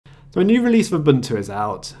So a new release of Ubuntu is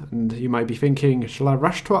out, and you might be thinking, shall I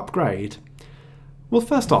rush to upgrade? Well,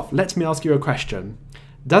 first off, let me ask you a question.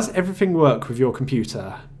 Does everything work with your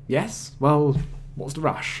computer? Yes? Well, what's the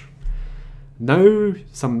rush? No?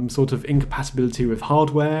 Some sort of incompatibility with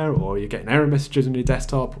hardware, or you're getting error messages on your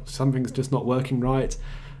desktop, or something's just not working right?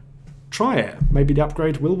 Try it. Maybe the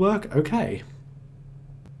upgrade will work okay.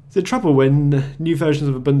 The trouble when new versions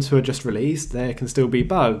of Ubuntu are just released, there can still be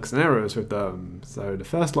bugs and errors with them. So the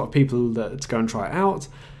first lot of people that go and try it out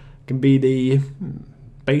can be the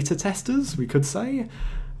beta testers, we could say.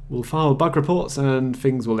 We'll file bug reports and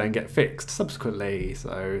things will then get fixed subsequently. So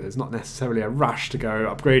there's not necessarily a rush to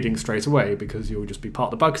go upgrading straight away because you'll just be part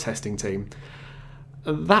of the bug testing team.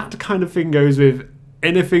 That kind of thing goes with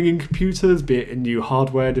anything in computers, be it a new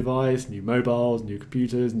hardware device, new mobiles, new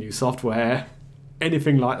computers, new software,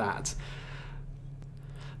 anything like that.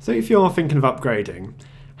 So if you're thinking of upgrading,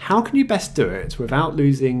 how can you best do it without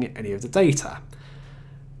losing any of the data?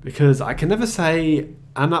 Because I can never say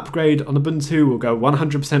an upgrade on Ubuntu will go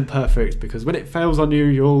 100% perfect, because when it fails on you,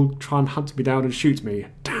 you'll try and hunt me down and shoot me.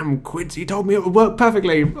 Damn, Quids, he told me it would work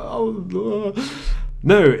perfectly. No,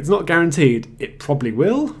 it's not guaranteed. It probably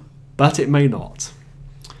will, but it may not.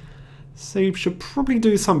 So you should probably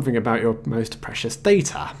do something about your most precious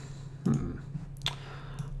data.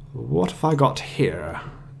 What have I got here?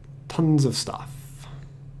 Tons of stuff.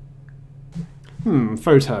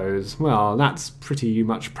 Photos. Well, that's pretty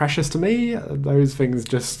much precious to me. Those things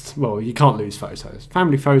just, well, you can't lose photos.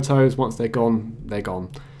 Family photos, once they're gone, they're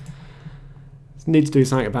gone. Need to do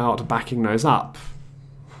something about backing those up.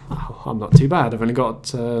 Oh, I'm not too bad. I've only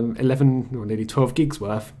got 11 or nearly 12 gigs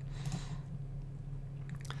worth.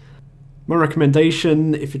 My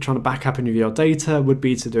recommendation, if you're trying to back up any of your data, would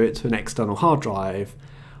be to do it to an external hard drive,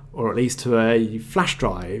 or at least to a flash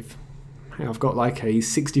drive. I've got like a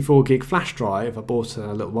 64 gig flash drive I bought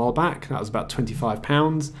a little while back. That was about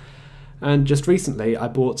 £25. And just recently I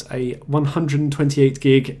bought a 128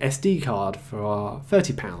 gig SD card for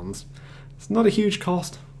 £30. It's not a huge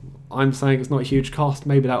cost. I'm saying it's not a huge cost.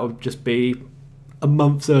 Maybe that would just be a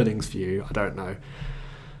month's earnings for you. I don't know.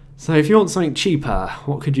 So if you want something cheaper,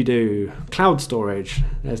 what could you do? Cloud storage.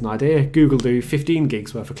 There's an idea. Google do 15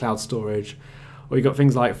 gigs worth of cloud storage. Or you've got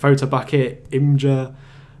things like PhotoBucket, Imgur,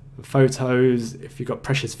 photos. If you've got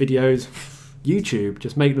precious videos, YouTube,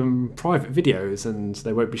 just make them private videos and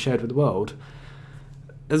they won't be shared with the world.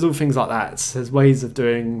 There's all things like that. There's ways of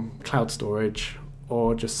doing cloud storage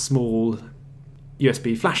or just small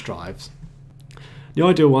USB flash drives. The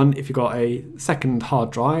ideal one, if you've got a second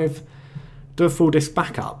hard drive, do a full disk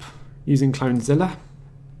backup using CloneZilla.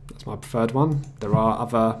 That's my preferred one. There are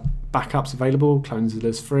other backups available.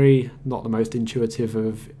 CloneZilla's free, not the most intuitive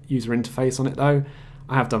of user interface on it though.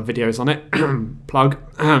 I have done videos on it. Plug.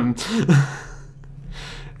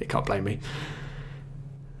 It can't blame me.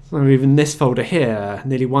 So even this folder here,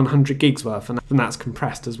 nearly 100 gigs worth, and that's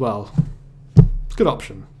compressed as well. It's a good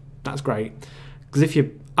option. That's great. Because if your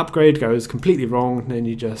upgrade goes completely wrong, then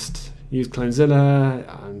you just use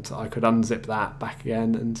CloneZilla, and I could unzip that back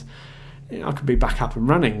again, and I could be back up and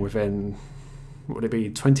running within, what would it be,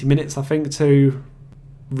 20 minutes, I think, to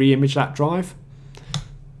re-image that drive.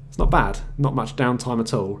 It's not bad, not much downtime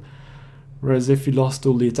at all. Whereas if you lost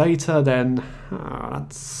all your data, then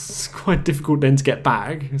that's quite difficult then to get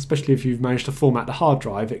back, especially if you've managed to format the hard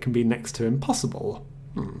drive. It can be next to impossible.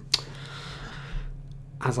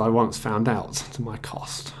 As I once found out to my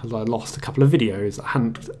cost, as I lost a couple of videos I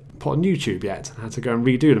hadn't put on YouTube yet and had to go and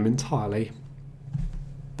redo them entirely.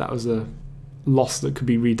 That was a loss that could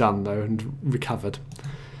be redone though and recovered.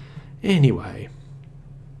 Anyway.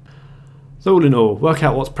 So all in all, work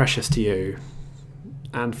out what's precious to you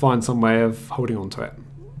and find some way of holding on to it.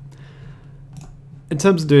 In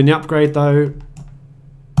terms of doing the upgrade though,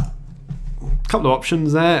 a couple of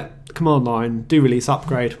options there. Command line, do release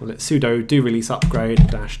upgrade. Well, it's sudo do release upgrade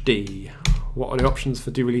 -d. What are the options for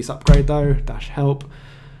do release upgrade though? -help.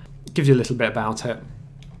 Gives you a little bit about it.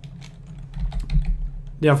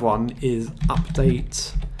 The other one is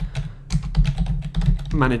update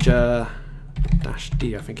manager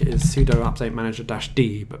 -d. I think it is sudo update manager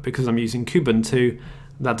 -d, but because I'm using Ubuntu,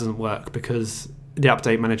 that doesn't work because the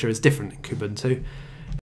update manager is different in Ubuntu.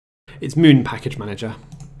 It's Moon Package Manager,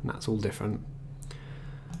 and that's all different.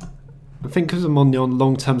 I think because I'm on the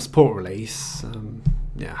long-term support release,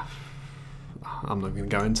 yeah, I'm not going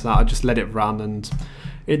to go into that. I just let it run and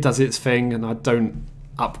it does its thing, and I don't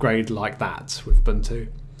upgrade like that with Ubuntu.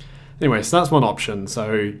 Anyway, so that's one option.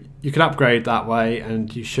 So you can upgrade that way,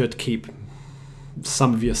 and you should keep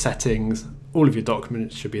some of your settings. All of your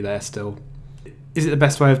documents should be there still. Is it the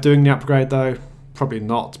best way of doing the upgrade though? probably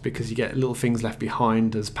not, because you get little things left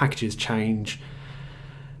behind as packages change,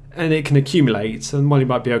 and it can accumulate. And while you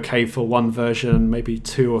might be okay for one version, maybe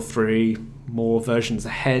 2 or 3 more versions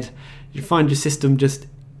ahead, you find your system just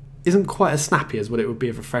isn't quite as snappy as what it would be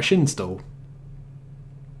of a fresh install.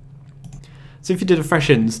 So if you did a fresh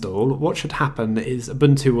install, what should happen is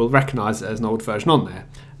Ubuntu will recognise it as an old version on there,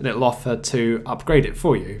 and it'll offer to upgrade it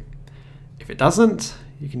for you. If it doesn't,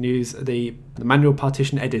 you can use the manual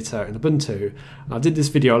partition editor in Ubuntu. And I did this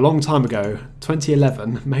video a long time ago,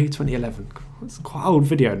 2011, May 2011. It's quite an old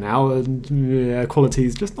video now, and quality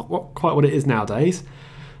is just not quite what it is nowadays.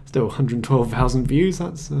 Still 112,000 views,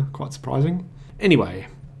 that's quite surprising. Anyway,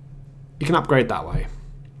 you can upgrade that way.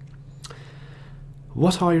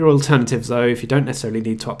 What are your alternatives though if you don't necessarily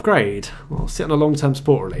need to upgrade? Well, sit on a long-term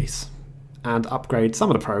support release and upgrade some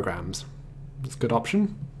of the programs. It's a good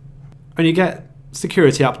option. And you get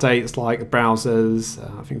security updates like browsers,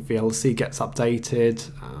 I think VLC gets updated.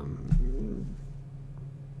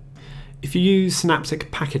 If you use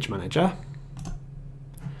Synaptic Package Manager,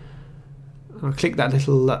 I'll click that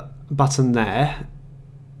little button there.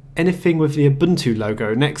 Anything with the Ubuntu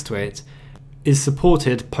logo next to it is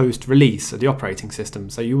supported post-release of the operating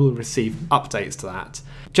system, so you will receive updates to that.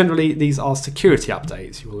 Generally, these are security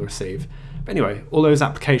updates you will receive. But anyway, all those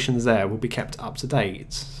applications there will be kept up to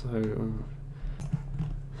date. So,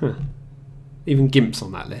 even GIMP's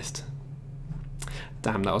on that list.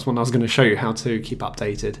 Damn, that was one I was going to show you how to keep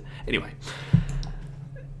updated. Anyway,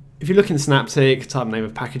 if you look in Synaptic, type the name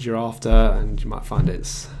of package you're after, and you might find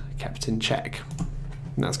it's kept in check.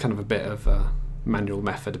 And that's kind of a bit of a manual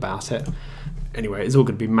method about it. Anyway, it's all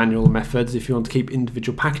going to be manual methods if you want to keep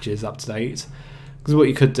individual packages up to date. Because what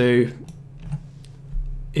you could do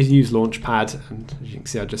is use Launchpad, and as you can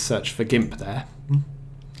see I just searched for GIMP there.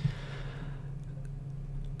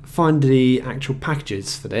 Find the actual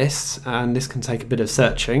packages for this, and this can take a bit of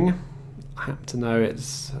searching. I happen to know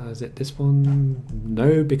it's, is it this one?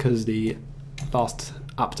 No, because the last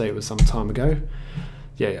update was some time ago.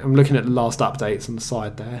 Yeah, I'm looking at the last updates on the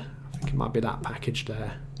side there. I think it might be that package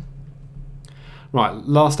there. Right,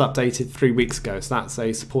 last updated 3 weeks ago, so that's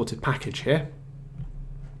a supported package here.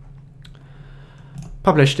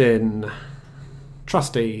 Published in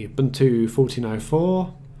trusty Ubuntu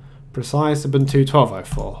 14.04, precise Ubuntu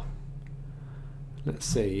 12.04. Let's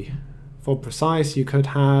see, for precise you could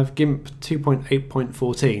have GIMP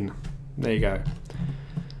 2.8.14. There you go.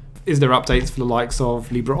 Is there updates for the likes of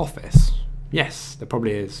LibreOffice? Yes, there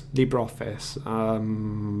probably is. LibreOffice,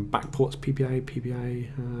 backports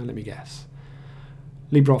PPA, let me guess.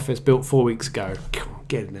 LibreOffice built 4 weeks ago.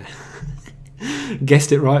 Get in there.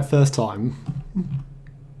 Guessed it right first time.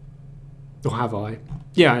 Or have I?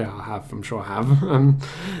 Yeah, I have. I'm sure I have.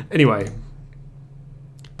 Anyway,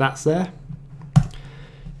 that's there.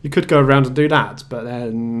 You could go around and do that, but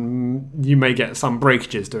then you may get some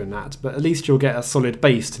breakages doing that. But at least you'll get a solid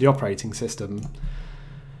base to the operating system.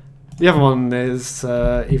 The other one is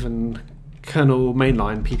even kernel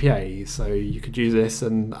mainline PPA, so you could use this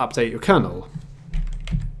and update your kernel.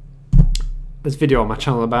 There's a video on my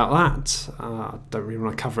channel about that. I don't really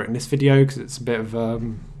want to cover it in this video because it's a bit of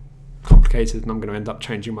complicated, and I'm going to end up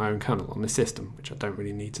changing my own kernel on this system, which I don't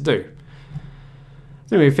really need to do.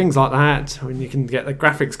 So anyway, things like that, when you can get the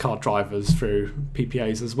graphics card drivers through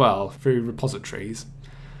PPAs as well, through repositories.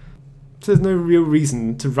 So there's no real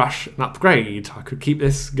reason to rush an upgrade. I could keep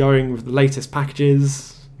this going with the latest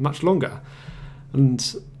packages much longer.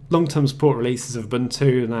 And long-term support releases of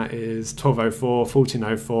Ubuntu, and that is 12.04,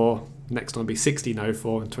 14.04, next one will be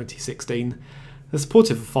 16.04 in 2016. They're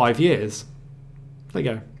supported for 5 years. There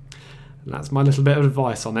you go. And that's my little bit of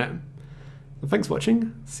advice on it. Well, thanks for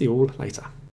watching. See you all later.